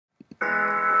Hello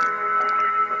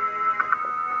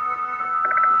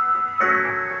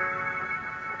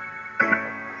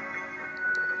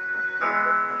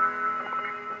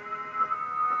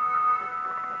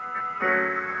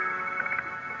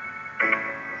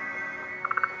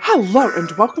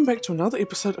and welcome back to another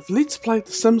episode of Let's Play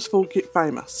The Sims 4 Get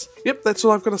Famous. Yep, that's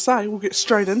all I've got to say. We'll get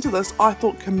straight into this. I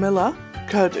thought Kamila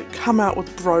could come out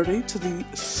with Brodie to the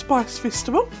Spice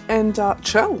Festival and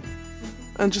chill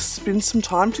and just spend some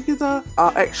time together.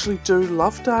 Actually do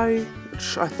Love Day,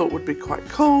 which I thought would be quite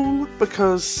cool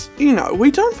because, you know, we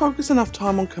don't focus enough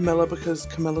time on Kamila because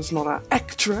Kamila's not our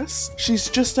actress. She's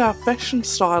just our fashion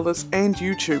stylist and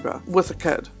YouTuber with a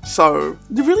kid. So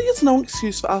there really is no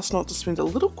excuse for us not to spend a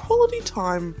little quality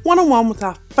time one-on-one with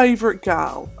our favourite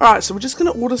girl. Alright, so we're just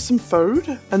going to order some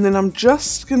food and then I'm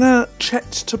just going to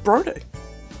chat to Brodie.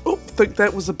 Oh, think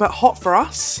that was a bit hot for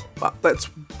us, but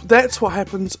that's what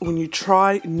happens when you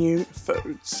try new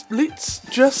foods. Let's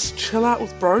just chill out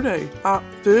with Brodie.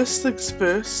 First things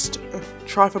first,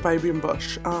 try for Baby and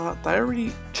Bush. They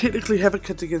already technically have a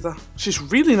kid together. She's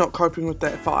really not coping with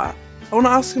that fire. I want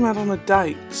to ask him out on a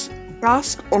date.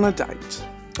 Ask on a date.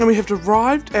 And we have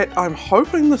arrived at, I'm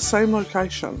hoping, the same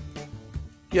location.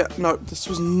 Yeah, no, this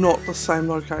was not the same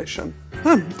location.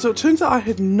 So it turns out I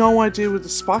had no idea where the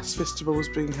Spice Festival was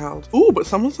being held. Ooh, but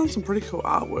someone's done some pretty cool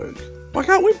artwork. Why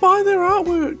can't we buy their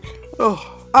artwork?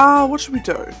 Oh, what should we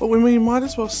do? Well, we might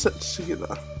as well sit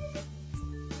together.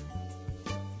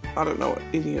 I don't know what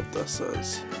any of this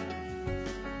is.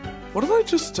 What did I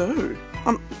just do?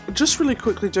 Just really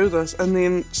quickly do this and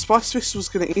then Spice Festival's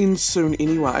going to end soon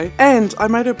anyway. And I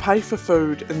made her pay for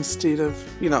food instead of,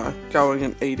 you know, going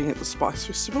and eating at the Spice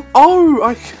Festival. Oh,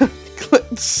 I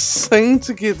clicked sing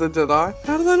together, did I?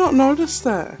 How did I not notice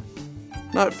that?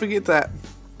 No, forget that.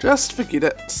 Just forget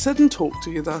it. Sit and talk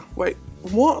together. Wait,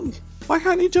 what? Why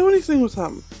can't you do anything with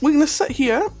him? We're going to sit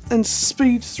here and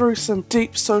speed through some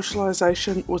deep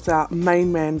socialisation with our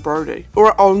main man Brodie. Or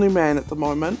our only man at the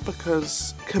moment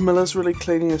because Kamila's really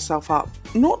cleaning herself up.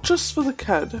 Not just for the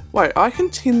kid. Wait, I can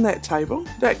tend that table?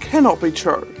 That cannot be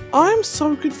true. I am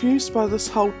so confused by this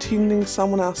whole tending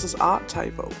someone else's art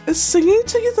table. Is singing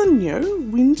together new?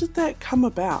 When did that come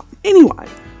about? Anyway,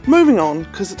 moving on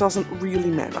because it doesn't really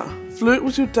matter. Flirt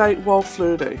with your date while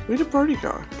flirty. Where did Brodie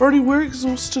go? Brodie, we're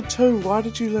exhausted too. Why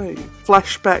did you leave?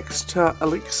 Flashbacks to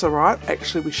Alexa, right?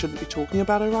 Actually, we shouldn't be talking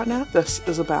about her right now. This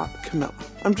is about Kamila.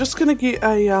 I'm just gonna get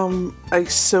a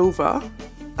silver.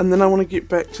 And then I want to get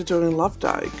back to doing Love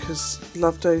Day because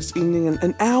Love Day is ending in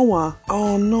an hour.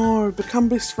 Oh no, become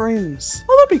best friends.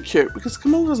 Oh, that'd be cute because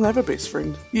Kamila doesn't have a best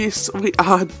friend. Yes, we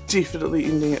are definitely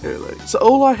ending it early. So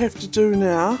all I have to do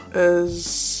now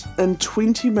is in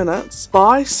 20 minutes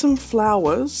buy some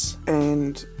flowers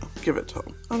and give it to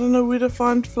him. I don't know where to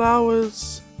find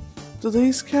flowers. Do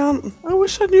these count? I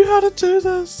wish I knew how to do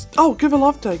this. Oh, give a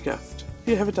Love Day gift.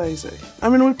 Here, have a daisy. I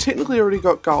mean, we've technically already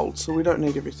got gold, so we don't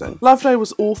need everything. Love Day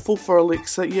was awful for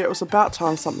Alexa. Yeah, it was about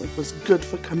time something was good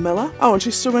for Kamila. Oh, and she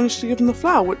still managed to give him the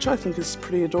flower, which I think is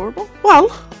pretty adorable.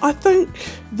 Well, I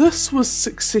think this was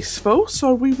successful,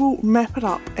 so we will map it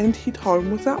up and head home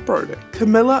without Brodie.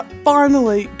 Kamila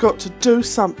finally got to do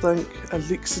something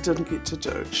Alexa didn't get to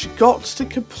do. She got to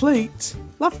complete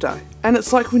Love Day. And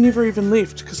it's like we never even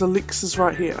left because Alexa's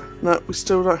right here. No, we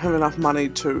still don't have enough money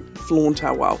to flaunt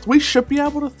our wealth. We should be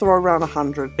able to throw around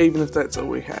 100, even if that's all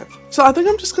we have. So I think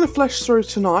I'm just going to flash through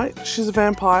tonight. She's a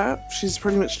vampire. She's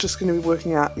pretty much just going to be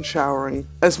working out and showering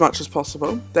as much as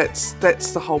possible. That's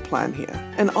the whole plan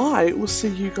here. And I will see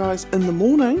you guys in the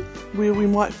morning where we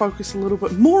might focus a little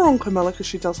bit more on Kamila because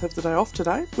she does have the day off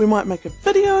today. We might make a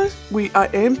video. I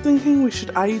am thinking we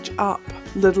should age up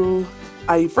little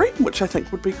Avery, which I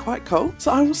think would be quite cool.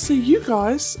 So I will see you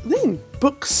guys then.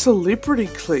 Book celebrity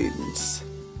cleanse.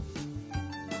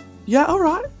 Yeah,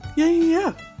 alright.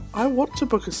 Yeah. I want to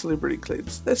book a celebrity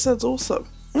cleanse. That sounds awesome.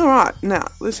 Alright, now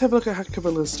let's have a look at how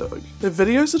Kamila's doing. The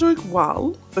videos are doing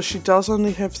well, but she does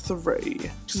only have 3,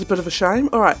 which is a bit of a shame.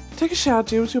 Alright, take a shower,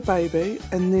 deal with your baby,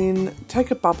 and then take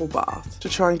a bubble bath to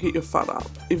try and get your fun up,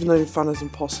 even though your fun is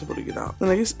impossible to get up. And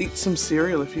I guess eat some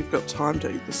cereal if you've got time to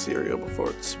eat the cereal before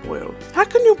it's spoiled. How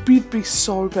can your bed be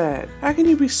so bad? How can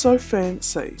you be so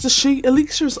fancy? So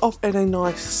Alexa is off at a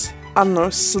nice, I don't know,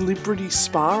 celebrity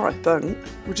spa, I think.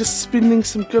 We're just spending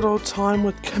some good old time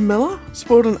with Kamila.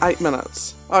 Spoiled in 8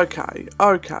 minutes. Okay,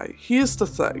 here's the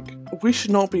thing. We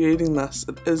should not be eating this.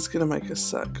 It is going to make us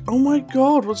sick. Oh my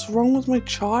god, what's wrong with my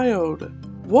child?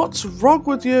 What's wrong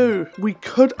with you? We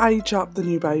could age up the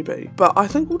new baby, but I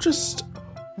think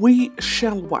we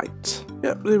shall wait.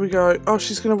 Yep, there we go. Oh,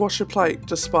 she's going to wash her plate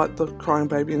despite the crying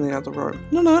baby in the other room.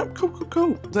 No,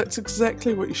 cool. That's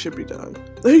exactly what you should be doing.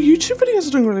 The YouTube videos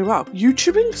are doing really well.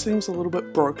 YouTubing seems a little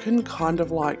bit broken, kind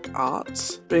of like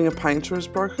arts. Being a painter is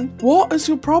broken. What is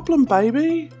your problem,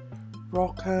 baby?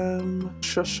 Rock him,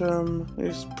 shush him,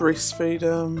 just breastfeed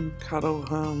him, cuddle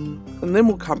him, and then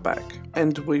we'll come back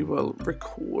and we will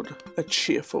record a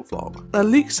cheerful vlog.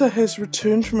 Alexa has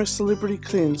returned from her celebrity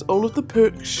cleanse. All of the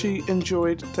perks she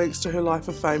enjoyed thanks to her life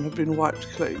of fame have been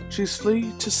wiped clean. She's free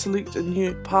to select a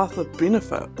new path of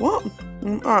benefit. What?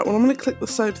 Alright, well I'm going to click the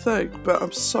same thing, but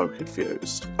I'm so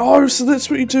confused. Oh, so that's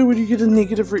what you do when you get a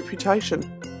negative reputation.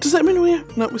 Does that mean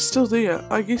No, we're still there.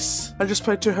 I guess I just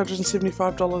paid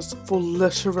 $275 for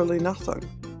literally nothing.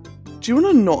 Do you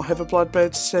want to not have a blood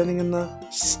badge standing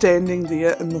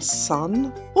there in the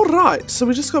sun? Alright, so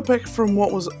we just got back from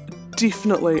what was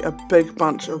definitely a big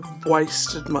bunch of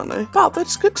wasted money. But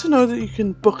that's good to know that you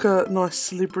can book a nice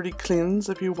celebrity cleanse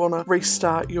if you want to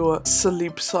restart your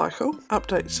celeb cycle.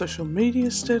 Update social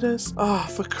media status. Oh,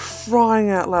 for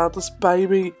crying out loud, this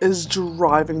baby is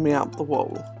driving me up the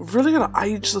wall. We've really got to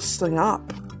age this thing up.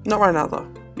 Not right now though.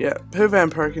 Yeah, her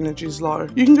vampiric energy is low.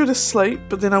 You can go to sleep,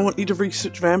 but then I want you to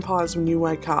research vampires when you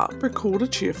wake up. Record a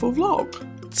cheerful vlog.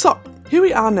 So, here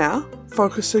we are now,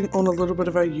 focusing on a little bit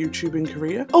of our YouTubing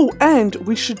career. Oh, and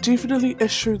we should definitely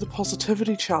issue the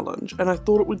positivity challenge, and I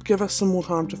thought it would give us some more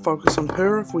time to focus on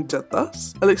her if we did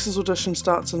this. Alexa's audition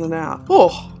starts in an hour.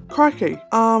 Oh, crikey.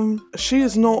 She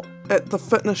is not at the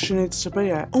fitness she needs to be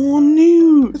at. Oh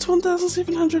no, it's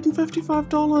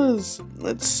 $1,755.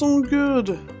 That's so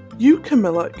good. You,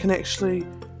 Kamila, can actually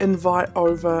invite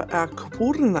over our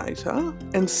coordinator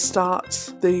and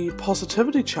start the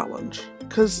positivity challenge.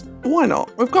 Because why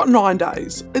not? We've got 9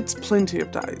 days. It's plenty of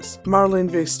days.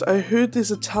 Marlene Vest, I heard there's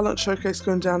a talent showcase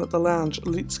going down at the lounge.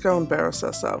 Let's go embarrass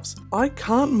ourselves. I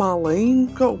can't,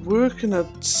 Marlene. Got work in a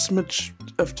smidge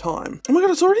of time. Oh my god,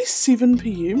 it's already 7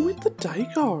 PM. Where'd the day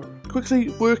go? Quickly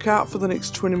work out for the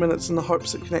next 20 minutes in the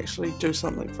hopes it can actually do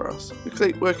something for us.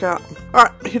 Quickly work out.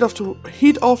 Alright, head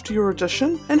off to your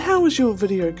audition. And how is your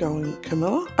video going,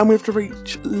 Kamila? And we have to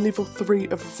reach level 3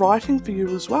 of writing for you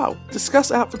as well.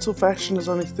 Discuss outfits or fashion is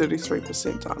only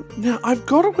 33% done. Now, I've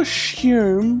got to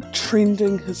assume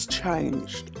trending has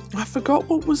changed. I forgot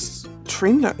what was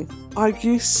trending. I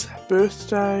guess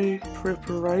birthday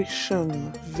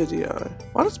preparation video.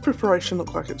 Why does preparation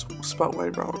look like it's spelled way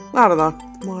wrong? I don't know.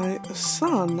 My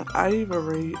son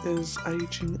Avery is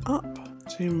aging up.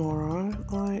 Tomorrow,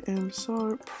 I am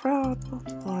so proud of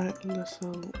my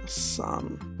little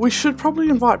son. We should probably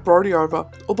invite Brodie over,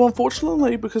 although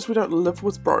unfortunately, because we don't live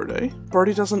with Brodie,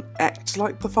 Brodie doesn't act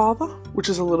like the father, which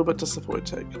is a little bit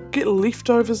disappointing. Get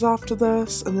leftovers after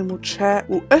this, and then we'll chat.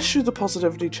 We'll issue the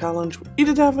positivity challenge, we'll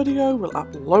edit our video, we'll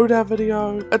upload our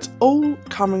video. It's all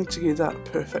coming together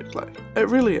perfectly. It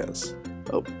really is.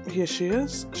 Oh, here she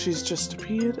is. She's just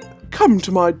appeared. Come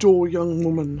to my door, young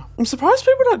woman. I'm surprised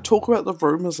people don't talk about the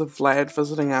rumours of Vlad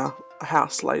visiting our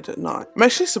house late at night. I'm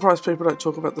actually surprised people don't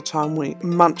talk about the time we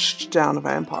munched down a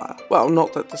vampire. Well,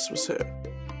 not that this was her.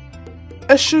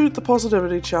 Issue the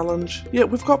positivity challenge. Yeah,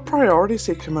 we've got priorities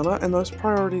here, Kamila, and those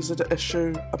priorities are to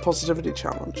issue a positivity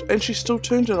challenge. And she still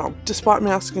turned it on, despite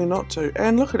me asking her not to.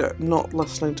 And look at her, not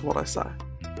listening to what I say.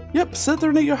 Yep, sit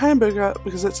there and eat your hamburger,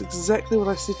 because that's exactly what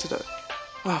I said to do.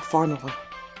 Ah, finally.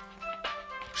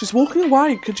 She's walking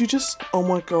away. Could you just... Oh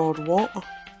my god, what?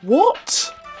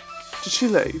 What? Did she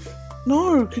leave?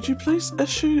 No, could you please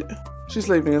issue... She's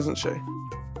leaving, isn't she?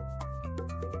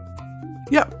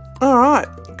 Yep, alright.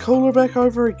 Call her back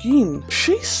over again.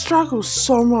 She struggles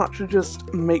so much to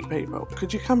just meet people.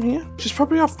 Could you come here? She's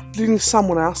probably off letting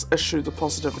someone else issue the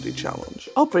positivity challenge.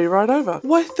 I'll be right over.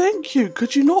 Why, thank you.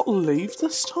 Could you not leave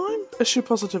this time? Issue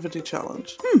positivity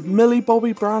challenge. Millie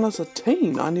Bobby Brown is a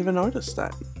teen. I never noticed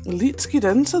that. Let's get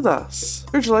into this.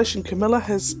 Congratulations, Kamila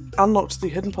has unlocked the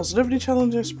hidden positivity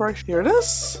challenge aspiration. Here it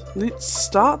is. Let's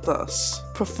start this.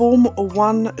 Perform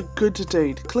one good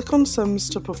deed. Click on Sims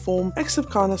to perform acts of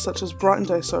kindness such as Brighten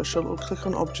Day Social, or click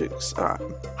on objects. Alright.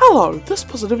 Hello, this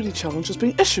positivity challenge has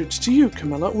been issued to you,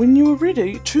 Kamila. When you are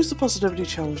ready, choose the positivity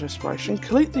challenge aspiration,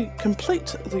 complete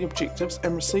the objectives,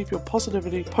 and receive your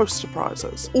positivity poster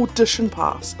prizes. Audition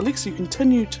pass. Alexa, you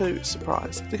continue to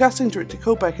surprise. The casting director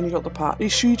called back and you got the part. Are you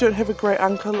sure you don't have a great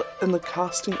uncle in the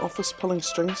casting office pulling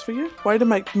strings for you? Way to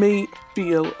make me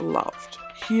feel loved.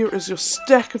 Here is your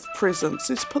stack of presents.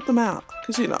 Let's put them out,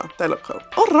 because you know, they look cool.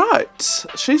 Alright,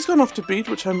 she's gone off to bed,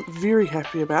 which I'm very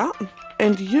happy about.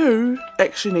 And you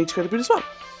actually need to go to bed as well.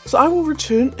 So I will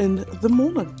return in the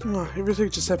morning. Oh, everything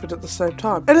just happened at the same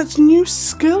time. And it's new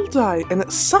skill day, and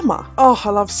it's summer. Oh, I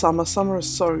love summer. Summer is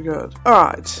so good.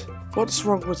 Alright, What's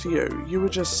wrong with you? You were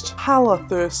just hella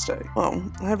thirsty. Well,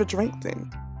 have a drink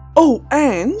then. Oh,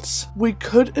 and we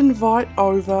could invite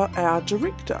over our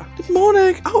director. Good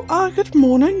morning. Oh, good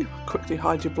morning. Quickly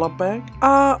hide your blood bag.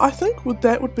 I think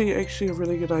that would be actually a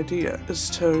really good idea, is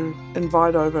to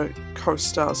invite over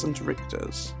co-stars and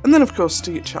directors. And then, of course,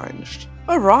 to get changed.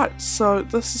 Alright, so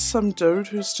this is some dude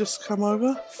who's just come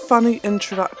over. Funny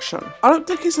introduction. I don't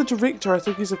think he's a director, I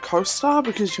think he's a co-star,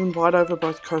 because you invite over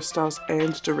both co-stars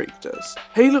and directors.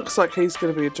 He looks like he's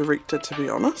going to be a director, to be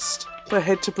honest. If I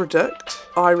had to predict,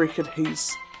 I reckon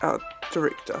he's our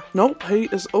director. Nope, he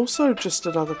is also just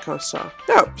another co-star.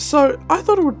 Yeah, so I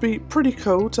thought it would be pretty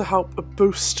cool to help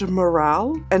boost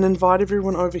morale and invite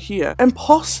everyone over here, and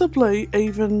possibly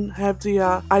even have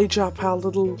the age up our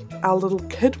little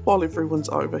kid while everyone's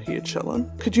over here chilling.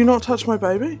 Could you not touch my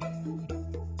baby?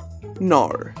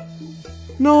 No.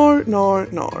 No.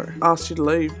 Asked you to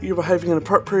leave. You're behaving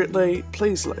inappropriately.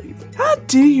 Please leave. How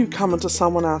dare you come into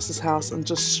someone else's house and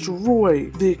destroy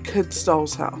their kid's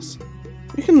doll's house?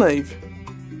 You can leave.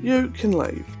 You can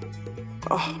leave.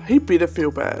 Oh, he better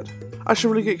feel bad. I should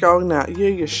really get going now. Yeah,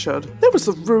 you should. That was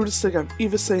the rudest thing I've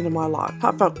ever seen in my life.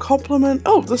 Heartfelt compliment.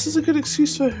 Oh, this is a good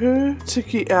excuse for her to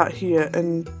get out here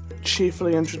and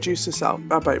cheerfully introduce herself.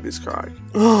 Our baby's crying.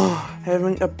 Oh,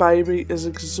 having a baby is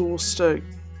exhausting.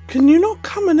 Can you not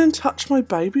come in and touch my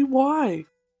baby? Why?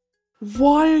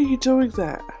 Why are you doing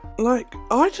that? Like,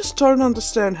 I just don't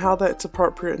understand how that's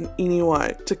appropriate in any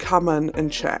way to come in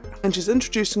and chat. And she's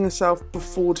introducing herself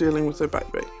before dealing with her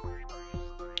baby.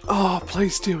 Oh,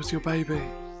 please deal with your baby.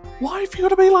 Why have you got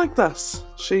to be like this?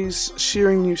 She's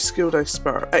sharing new skill day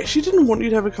spirit. Actually didn't want you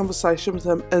to have a conversation with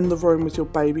him in the room with your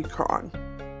baby crying.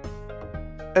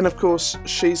 And of course,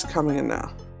 she's coming in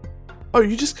now. Oh,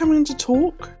 you just coming in to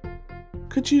talk?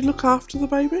 Could you look after the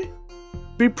baby?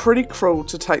 Be pretty cruel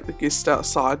to take the guest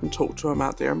outside and talk to him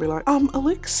out there and be like,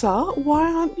 Alexa, why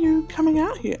aren't you coming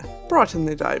out here? Brighten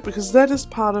their day, because that is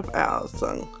part of our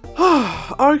thing.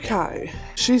 Okay,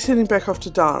 she's heading back off to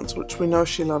dance, which we know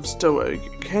she loves doing.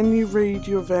 Can you read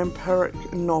your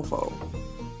vampiric novel?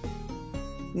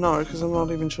 No, because I'm not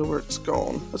even sure where it's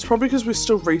gone. It's probably because we're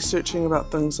still researching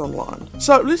about things online.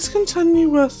 So let's continue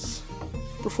with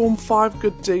perform 5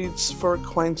 good deeds for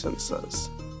acquaintances.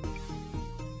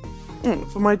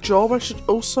 For my job, I should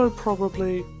also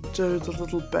probably do the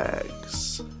little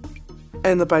bags.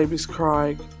 And the baby's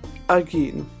crying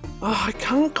again. Oh, I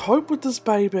can't cope with this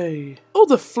baby. Oh,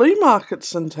 the flea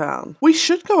market's in town. We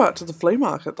should go out to the flea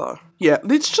market though. Yeah,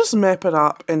 let's just map it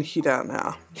up and head out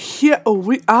now. Here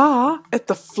we are at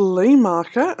the flea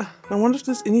market. I wonder if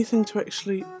there's anything to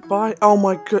actually buy. Oh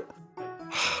my god.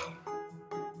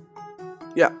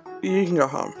 Yeah, you can go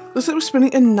home. Looks like we're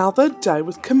spending another day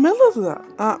with Kamila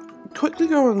there. Quickly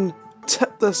go and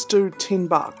tip this dude 10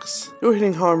 bucks. You're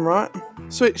heading home, right?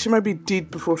 Sweet, she may be dead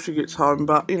before she gets home,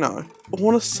 but you know, I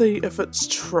want to see if it's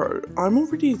true. I'm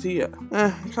already there.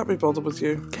 Can't be bothered with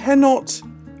you. Cannot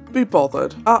be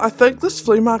bothered. I think this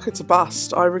flea market's a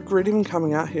bust. I regret even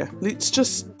coming out here. Let's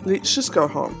just go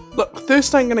home. Look,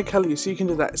 thirst ain't gonna kill you, so you can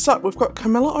do that. So we've got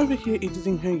Kamila over here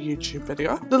editing her YouTube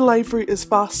video. Little Avery is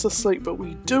fast asleep, but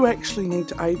we do actually need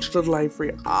to age Little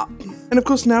Avery up. And of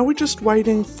course now we're just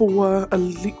waiting for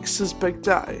Alexa's big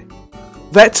day.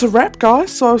 That's a wrap,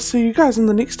 guys, so I'll see you guys in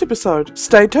the next episode.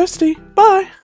 Stay toasty. Bye.